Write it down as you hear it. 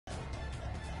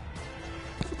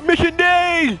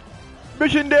day!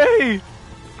 Mission day!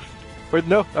 Wait,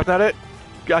 no, that's not it.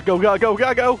 Gotta go, gotta go,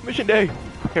 gotta go! Mission day!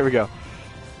 Here we go.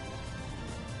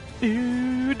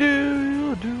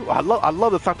 I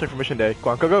love the soundtrack for Mission Day.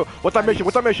 Go on, go, go! What's our mission?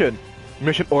 What's our mission?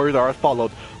 Mission orders are as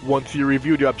followed. Once you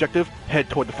review your objective, head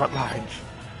toward the front lines.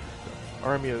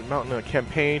 Army of the Mountain, a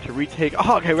campaign to retake...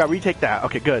 Oh, okay, we gotta retake that.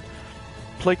 Okay, good.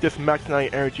 Place this Max 9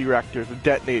 energy reactors and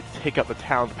detonate to take up the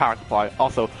town's power supply.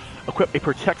 Also, equip a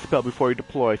protect spell before you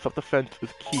deploy. Self-defense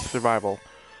is key to survival.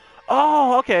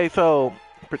 Oh, okay, so...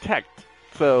 Protect.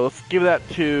 So, let's give that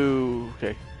to...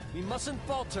 Okay. We mustn't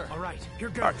falter. Alright, here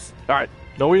goes. Alright,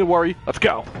 no need to worry. Let's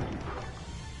go.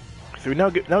 So we now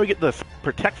get this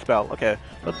protect spell. Okay,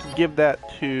 let's give that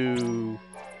to...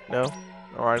 No?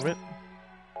 Alignment?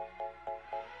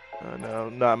 No,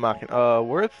 not mocking.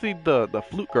 Where's the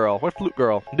flute girl? Where's flute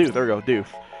girl? Deuce, there we go,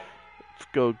 Deuce. Let's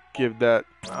go give that...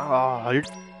 Oh,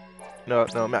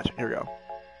 no, match. Here we go.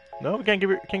 No, we can't give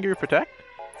her protect?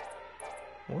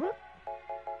 What?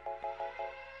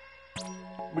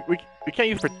 We can't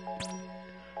use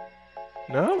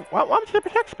No? Why don't you the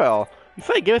protect spell? You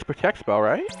said you gave us protect spell,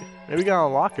 right? Maybe we gotta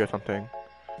unlock it or something.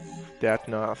 Stats,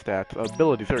 no, not stats.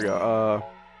 Abilities, there we go.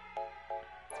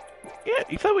 Yeah,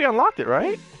 you said we unlocked it,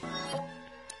 right?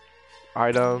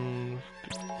 Items...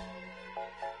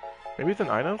 Maybe it's in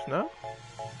items, no?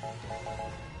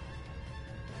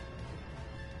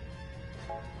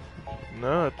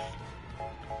 No, it's...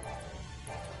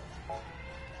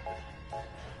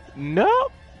 No,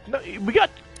 we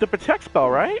got the protect spell,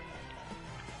 right?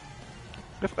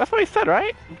 That's what he said,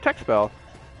 right? Protect spell.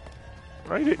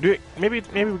 Right? Maybe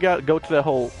we gotta go to the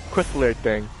whole crystal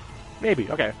thing. Maybe,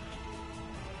 okay.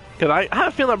 Cause I have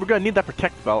a feeling that we're gonna need that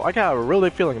protect spell. I got a really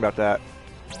feeling about that.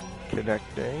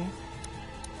 Connecting.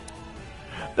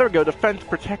 There we go. Defense,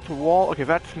 protect, wall. Okay,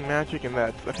 that's magic, and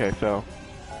that's okay. So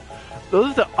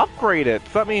those are to upgrade it.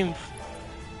 So that means,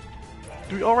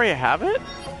 do we already have it?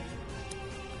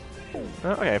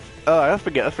 Okay. Let's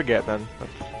forget then.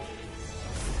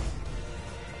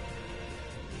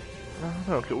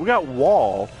 Okay, we got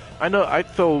wall. I know.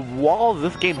 So wall is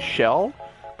this game's shell.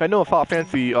 I know Final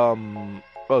Fantasy.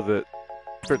 What was it?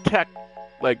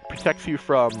 Protects you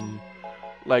from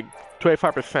like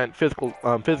 25%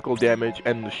 physical damage,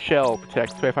 and the shell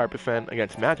protects 25%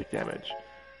 against magic damage.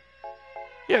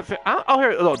 Yeah. So,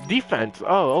 oh, defense.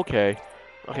 Oh, okay.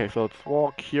 Okay, so it's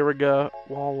wall, Kiriga,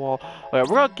 wall. Okay,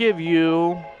 we're gonna give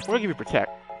you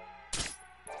protect.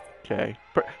 Okay,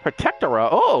 Protectora.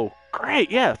 Oh,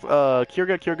 great. Yes.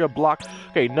 Kiriga, block.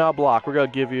 Okay, now block. We're gonna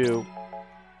give you.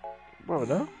 Well,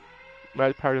 no.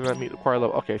 Magic power does not meet the required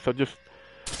level. Okay, so just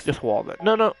wall that.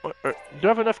 No. Do you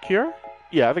have enough cure?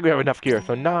 Yeah, I think we have enough cure.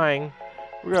 So 9.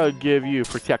 We're gonna give you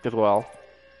protect as well.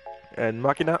 And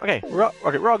Machina. Okay, we're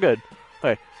all good.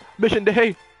 Okay, mission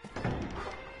day.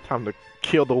 Time to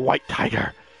kill the white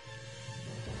tiger.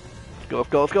 Let's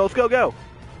go. Come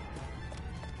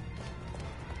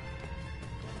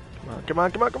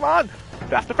on.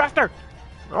 Faster.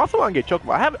 I also want to get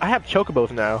Chocobo. I have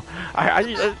Chocobos now.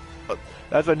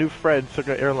 That's a new friend,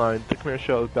 Circuit Airlines. The Khmer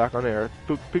Shell is back on air.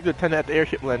 People attend at the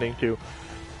airship landing too.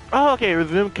 Oh, okay.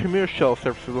 Resume Khmer Shell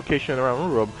services location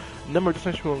around Europe. Number of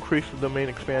destinations will increase as the domain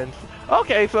expands.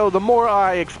 Okay, so the more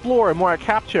I explore, the more I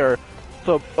capture.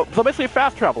 So basically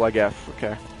fast travel, I guess.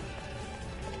 Okay.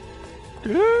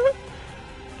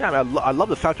 Damn, I love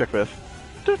the soundtrack for this.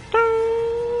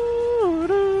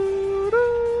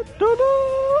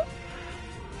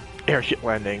 Airship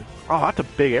landing. Oh, that's a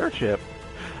big airship.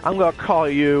 I'm gonna call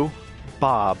you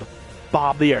Bob.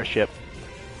 Bob the airship.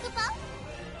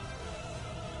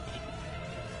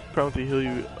 Promise to heal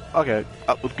you. Okay,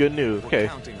 up with good news. Okay.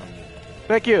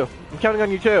 Thank you. I'm counting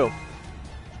on you too.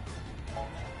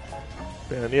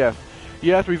 And yes,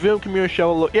 resume community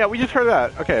shell. Yeah, we just heard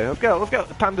that. Okay, let's go.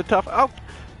 Time to tough. Oh,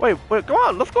 wait, come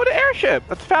on. Let's go to airship.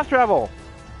 That's fast travel.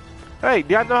 Hey,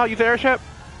 do you know how to use the airship?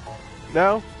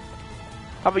 No?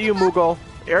 How about you, Moogle?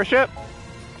 Airship?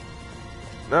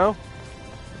 No?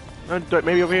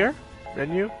 Maybe over here?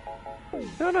 Menu?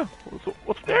 No.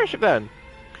 What's the airship then?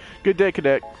 Good day,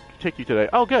 cadet. Take you today.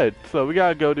 Oh, good. So we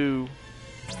gotta go to...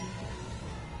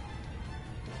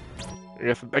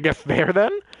 I guess there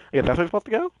then? I guess that's where we're supposed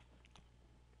to go?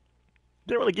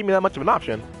 Didn't really give me that much of an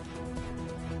option.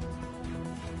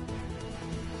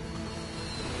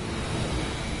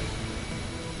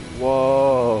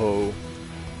 Whoa.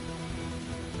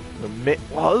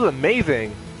 Wow, this is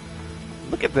amazing.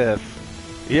 Look at this.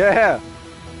 Yeah.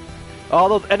 All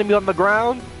those enemies on the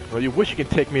ground? Well, you wish you could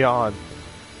take me on.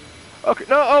 Okay,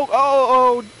 no,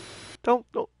 oh. Don't,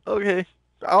 okay.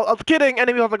 I was kidding,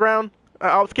 enemies on the ground.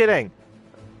 I was kidding.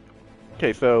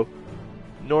 Okay, so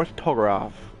North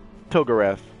Togareth.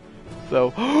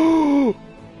 So,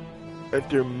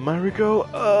 enter Mariko.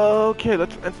 Okay,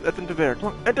 let's enter there.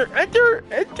 Come on, enter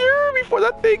before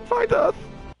that thing finds us.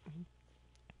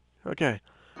 Okay,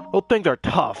 those things are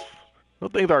tough.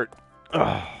 Those things are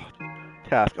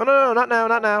task. Oh no, not now,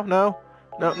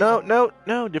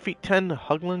 no. Defeat 10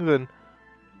 Huglings and.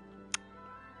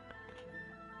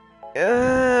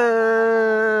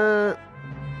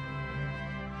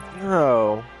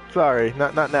 No, sorry,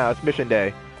 not now. It's mission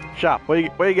day. Shop. What you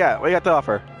got? What you got to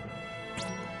offer?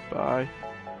 Bye.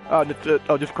 Oh,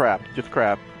 just crap.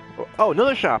 Oh,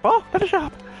 another shop. Oh, that's a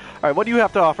shop. All right, what do you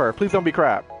have to offer? Please don't be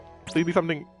crap. Please be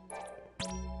something.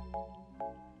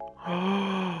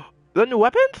 The new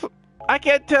weapons? I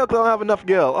can't tell because I don't have enough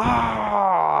gil.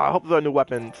 I hope there are new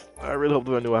weapons. I really hope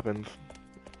there are new weapons.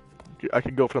 I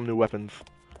could go for some new weapons.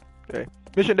 Okay.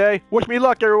 Mission day. Wish me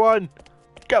luck, everyone.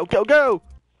 Go.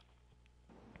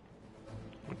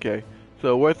 Okay.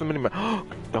 So where's the minimap?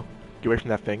 No. Get away from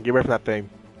that thing.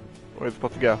 Where's it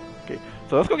supposed to go? Okay.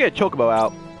 So let's go get a chocobo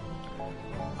out.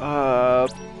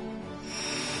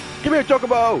 Give me a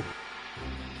chocobo.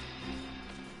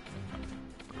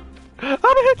 I'm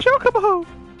a hit chocobo.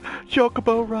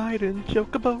 Chocobo riding.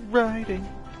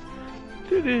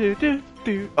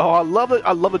 Do. Oh, I love it.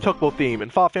 I love the chocobo theme in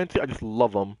Final Fantasy. I just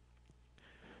love them.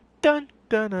 Dun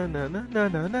dun na na na na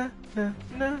na na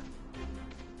na.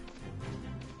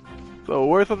 So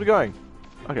where's supposed to be going?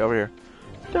 Okay, over here.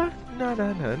 Da na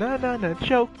na na na na na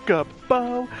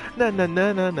chocobo. Na na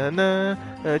na na na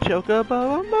na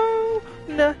chocobo mo.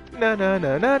 Na na na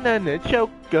na na na na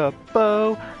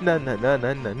chocobo. Na na na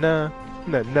na na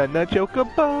na na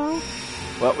chocobo.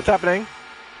 Well, what's happening?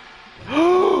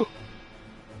 Me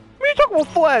chocobo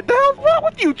fled. The hell's wrong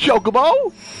with you,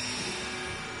 chocobo?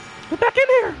 Get back in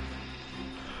here.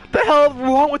 The hell is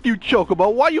wrong with you,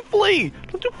 chocobo? Why you flee?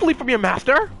 Don't you flee from your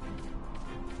master?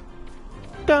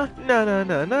 Da na na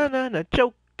na na na na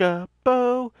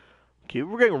chocobo. Okay,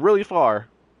 we're getting really far.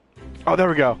 Oh, there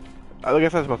we go. I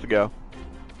guess that's supposed to go.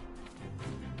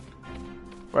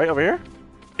 Right over here?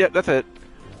 Yep, that's it.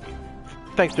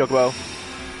 Thanks, chocobo.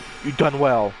 You done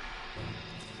well.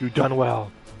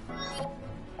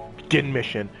 Begin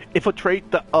mission.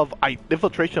 Infiltration of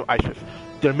Isis.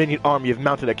 The Dominion army has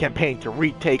mounted a campaign to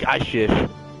retake Isis,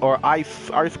 or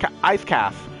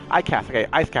Icecast.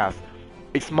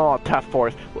 A small task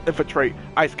force will infiltrate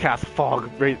Icecast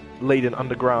fog-laden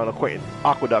underground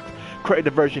aqueducts, create a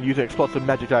diversion using explosive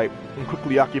magic type, and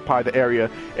quickly occupy the area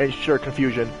and ensure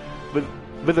confusion.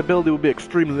 Visibility will be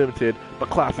extremely limited, but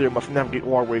Class 0 must navigate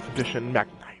waterways in position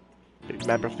Magnite. Okay,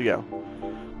 members to go.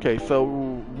 Okay, so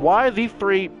why these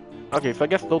three? Okay, so I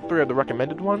guess those three are the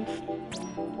recommended ones.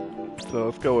 So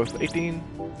let's go with 18.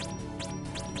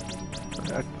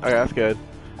 Okay, that's good.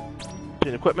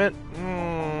 Equipment?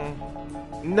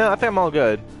 No, I think I'm all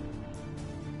good.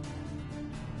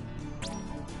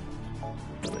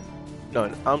 No,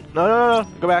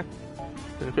 go back.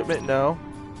 Equipment, no.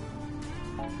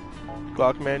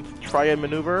 Cloud command, triad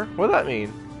maneuver. What does that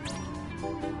mean?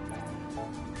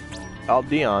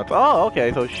 Aldeons. Oh,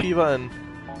 okay, so Shiva and...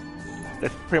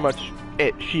 That's pretty much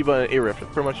it. Shiva and Irif.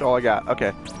 That's pretty much all I got.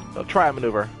 Okay. So triad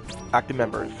maneuver. Active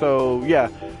members. So, yeah.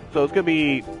 So it's gonna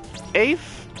be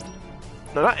Ace.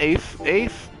 No, not Ace.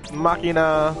 Ace,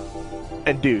 Machina,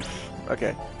 and Deuce.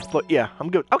 Okay. So, yeah, I'm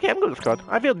good. Okay, I'm good with the squad.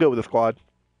 I feel good with the squad.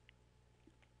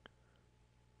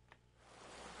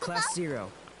 Class 0,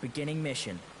 beginning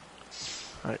mission.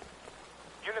 Alright.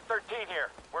 Unit 13 here.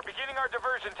 We're beginning our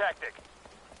diversion tactic.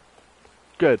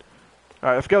 Good.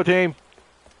 Alright, let's go, team.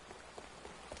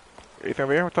 Anything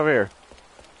over here? What's over here?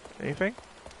 Anything?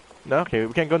 No? Okay,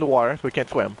 we can't go in the water, so we can't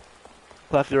swim.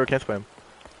 Class 0 can't swim.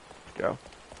 Let's go.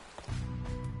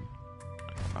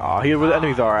 Oh, here's where the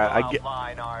enemies are at. I get.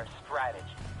 Our strategy.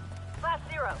 Class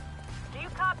 0, do you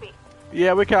copy?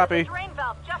 Yeah, we copy. Drain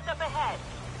valve just up ahead.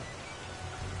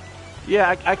 Yeah,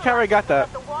 I kinda got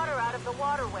that. Get the water out of the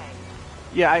waterway.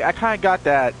 Yeah, I kinda got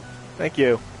that. Thank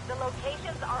you. The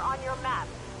locations are on your map.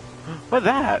 What's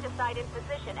that? Decide in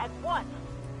position at once.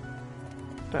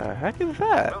 The heck is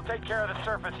that? We'll take care of the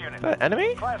surface unit. Is that an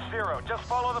enemy? Class 0, just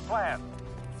follow the plan.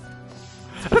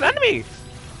 It's an enemy!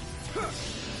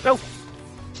 No!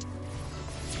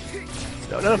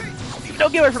 No.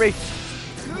 Don't get away from me!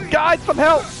 Guys, some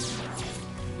help!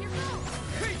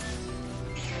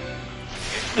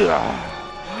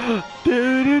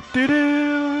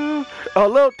 A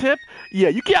little tip. Yeah,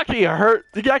 you can actually hurt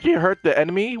the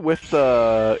enemy with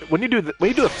the when you do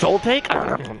the soul take.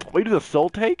 When you do the soul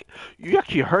take, you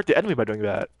actually hurt the enemy by doing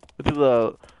that. This is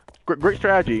a great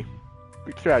strategy.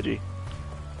 Great strategy.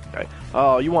 Okay.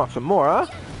 Oh, you want some more, huh?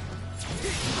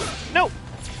 No.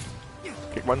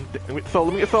 Okay, one. Let me get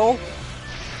soul.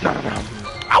 No.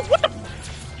 Ow, what the?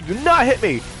 You do not hit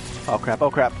me. Oh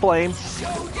crap, flame.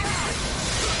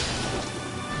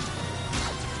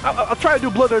 I'll try to do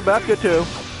blizzard, but that's good too.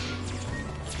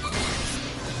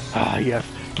 Ah, yes.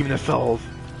 Give me the souls.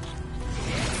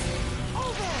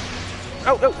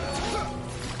 Oh, no.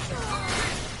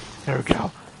 There we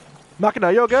go.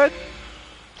 Machina, you good?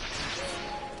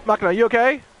 Machina, you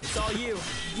okay? It's all you.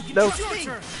 No.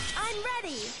 I'm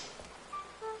ready.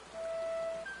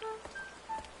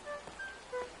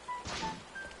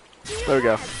 There we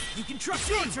go. You can trust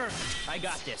me. I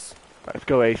got this. Let's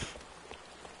go, Ace.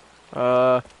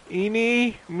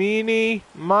 Eeny, meeny,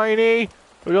 miny.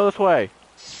 We go this way.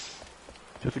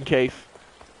 Just in case.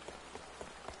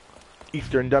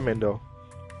 Eastern Diamond.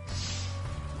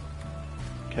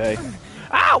 Okay.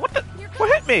 Ow! What the? What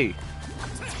hit me?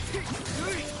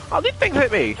 Oh, these things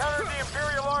hit me. Countered the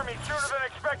Imperial Army sooner than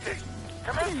expected.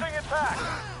 Commencing attack.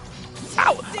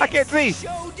 Ow! I can't see.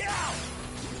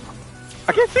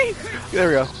 I can't see. There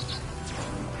we go.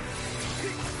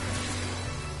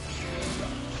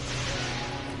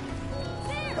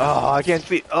 Oh, I can't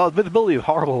see. Oh, visibility is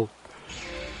horrible.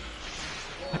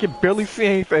 I can barely see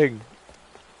anything.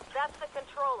 That's the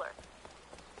controller.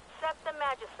 Set the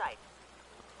magicite.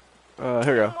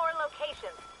 Here we go. 2 more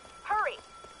locations. Hurry!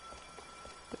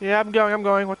 Yeah, I'm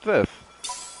going. What's this?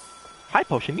 High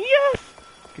potion, yes!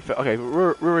 Okay, we've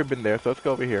already been there, so let's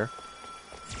go over here.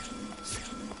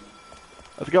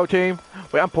 Let's go, team.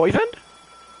 Wait, I'm poisoned?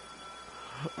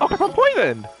 Okay, I'm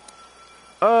poisoned!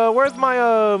 Where's my,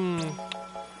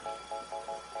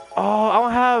 Oh, I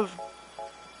don't have...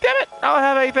 Damn it! I don't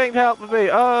have anything to help with me.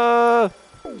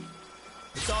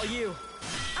 It's all you.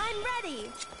 I'm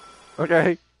ready.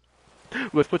 Okay.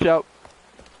 Let's switch out.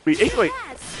 Wait, Ace, wait.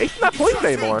 Ace is not poisoned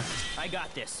anymore. I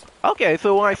got this. Okay,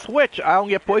 so when I switch, I don't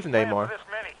get poisoned Plan anymore. for this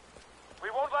many. We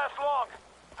won't last long.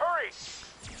 Hurry!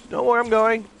 Don't worry, I'm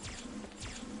going.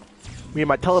 Me and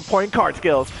my teleporting card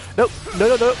skills. Nope,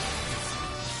 no.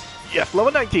 Yes,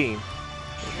 level 19.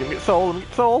 Give me soul,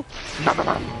 soul. Nom, nom,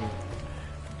 nom.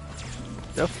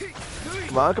 Nope.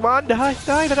 Come on,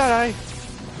 die.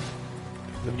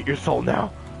 Let me get your soul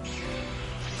now.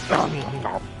 Nom, nom,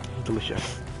 nom.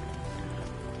 Delicious.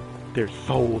 Their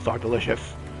souls are delicious.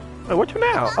 Wait, what's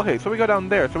now? Okay, so we go down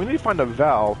there. So we need to find a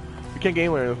valve. We can't get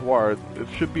anywhere in this war. There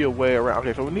should be a way around.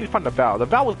 Okay, so we need to find the valve. The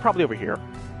valve was probably over here.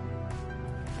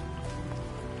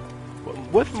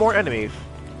 With more enemies.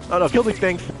 Oh no, kill these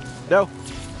things. No.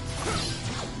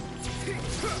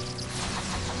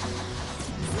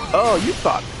 Oh, you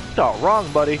thought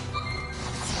wrong, buddy.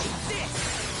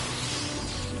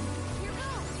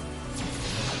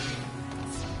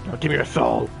 Oh, give me your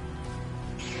soul.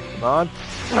 Come on.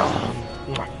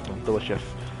 Oh, delicious.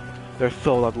 Their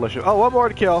souls are delicious. Oh, one more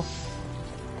to kill.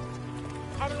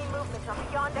 Enemy movements are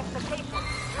beyond expectations.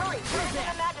 Hurry, turn to the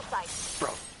magicite.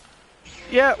 Bro.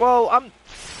 Yeah, well, I'm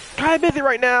kind of busy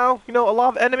right now. You know, a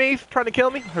lot of enemies trying to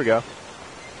kill me. Here we go.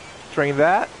 Drain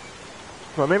that.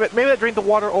 Well, maybe I drained the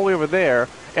water all the way over there.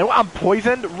 And I'm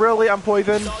poisoned? Really? I'm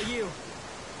poisoned? It's all you.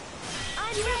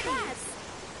 I'm ready.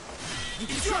 You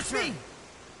can trust me.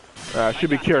 I should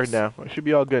be cured now. I should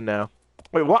be all good now.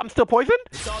 Wait, what? I'm still poisoned?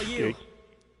 It's all you. Okay.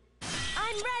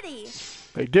 I'm ready.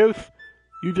 Hey, Deuce.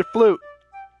 Use your flute.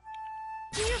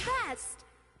 Do your best.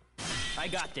 I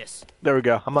got this. There we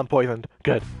go. I'm unpoisoned.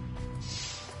 Good.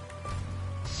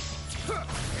 Come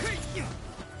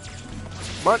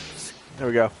on. There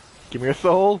we go. Give me your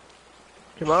soul.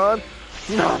 Come on.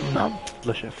 Nom nom.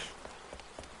 Delicious.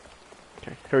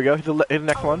 Okay, here we go. Here's the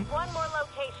next one. One more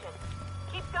location.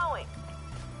 Keep going.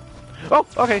 Oh,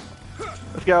 okay.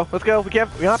 Let's go. Let's go. We don't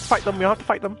have to fight them. We don't have to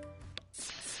fight them.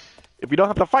 If we don't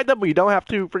have to fight them, we don't have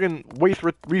to friggin' waste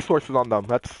resources on them.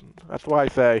 That's what I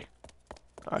say.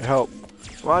 I hope.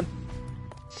 Come on.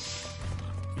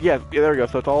 Yeah, there we go.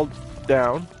 So it's all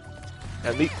down.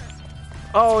 And the...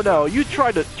 Oh no, you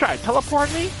try to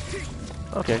teleport me?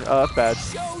 Okay, that's bad.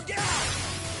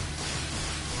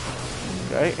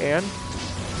 Okay, and...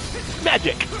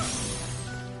 Magic!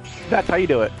 That's how you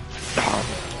do it.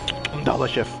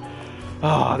 Delicious.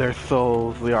 Ah, their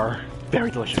souls, they are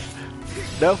very delicious.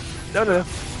 No.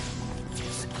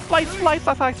 Slice.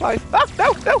 Ah,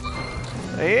 no!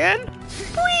 And...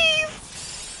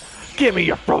 Please! Give me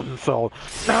your frozen soul.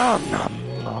 Nom,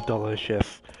 nom, nom,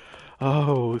 delicious.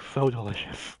 Oh, so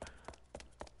delicious.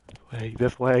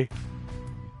 This way.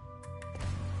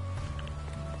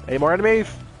 Any more enemies?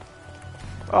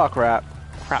 Oh, crap.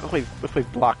 This play's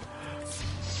blocked.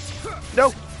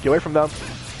 No! Get away from them.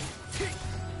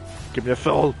 Give me the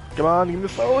soul. Come on, give me the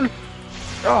soul.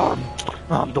 Oh,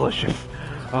 I'm delicious.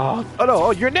 Oh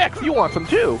no, you're next. You want some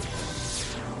too.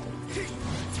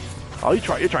 Oh, you're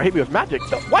trying to hit me with magic.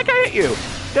 No, why can't I hit you?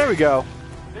 There we go.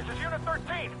 This is Unit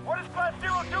 13. What is Class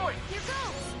 0 doing? Here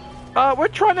goes. We're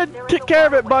trying to take care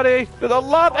of it, buddy. There's a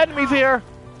lot of enemies here.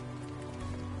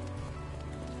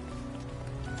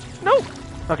 No.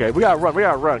 Okay, we gotta run. We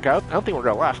gotta run. Okay, I don't think we're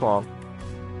gonna last long.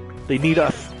 They need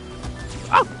us.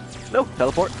 Oh no!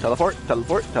 Teleport! Teleport!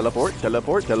 Teleport! Teleport!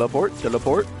 Teleport! Teleport!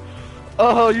 Teleport!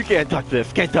 Oh, you can't touch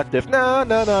this. Can't touch this. No!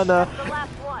 No! No! No! The last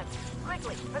one.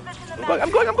 Quickly, position the I'm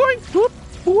magic. going. I'm going. Whoop!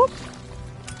 Whoop!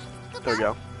 There we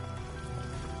go.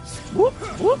 Whoop!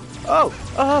 Whoop! Oh!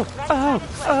 Oh! Oh!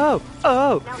 Oh!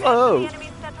 Oh! Now Oh! head to the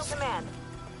enemy's central command.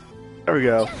 There we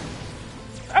go.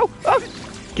 Oh! Oh!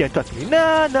 Can't touch me.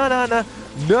 No! No! No! No!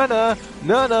 No! No!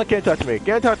 No! No! Can't touch me.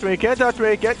 Can't touch me. Can't touch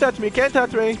me. Can't touch me. Can't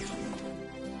touch me.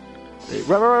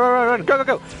 Run! Run! Run! Run! Run! Go!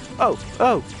 Go! Go! Oh!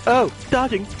 Oh! Oh!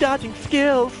 Dodging! Dodging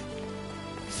skills!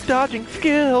 Dodging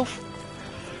skills!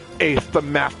 Ace the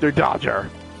Master Dodger.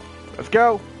 Let's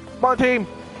go! Come on, team!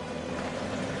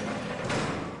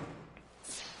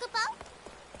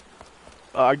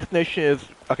 Our destination is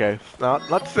okay.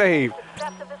 Let's save.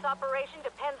 Success of this operation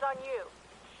depends on you.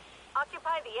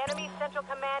 Occupy the enemy's central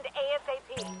command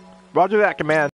ASAP. Roger that, command.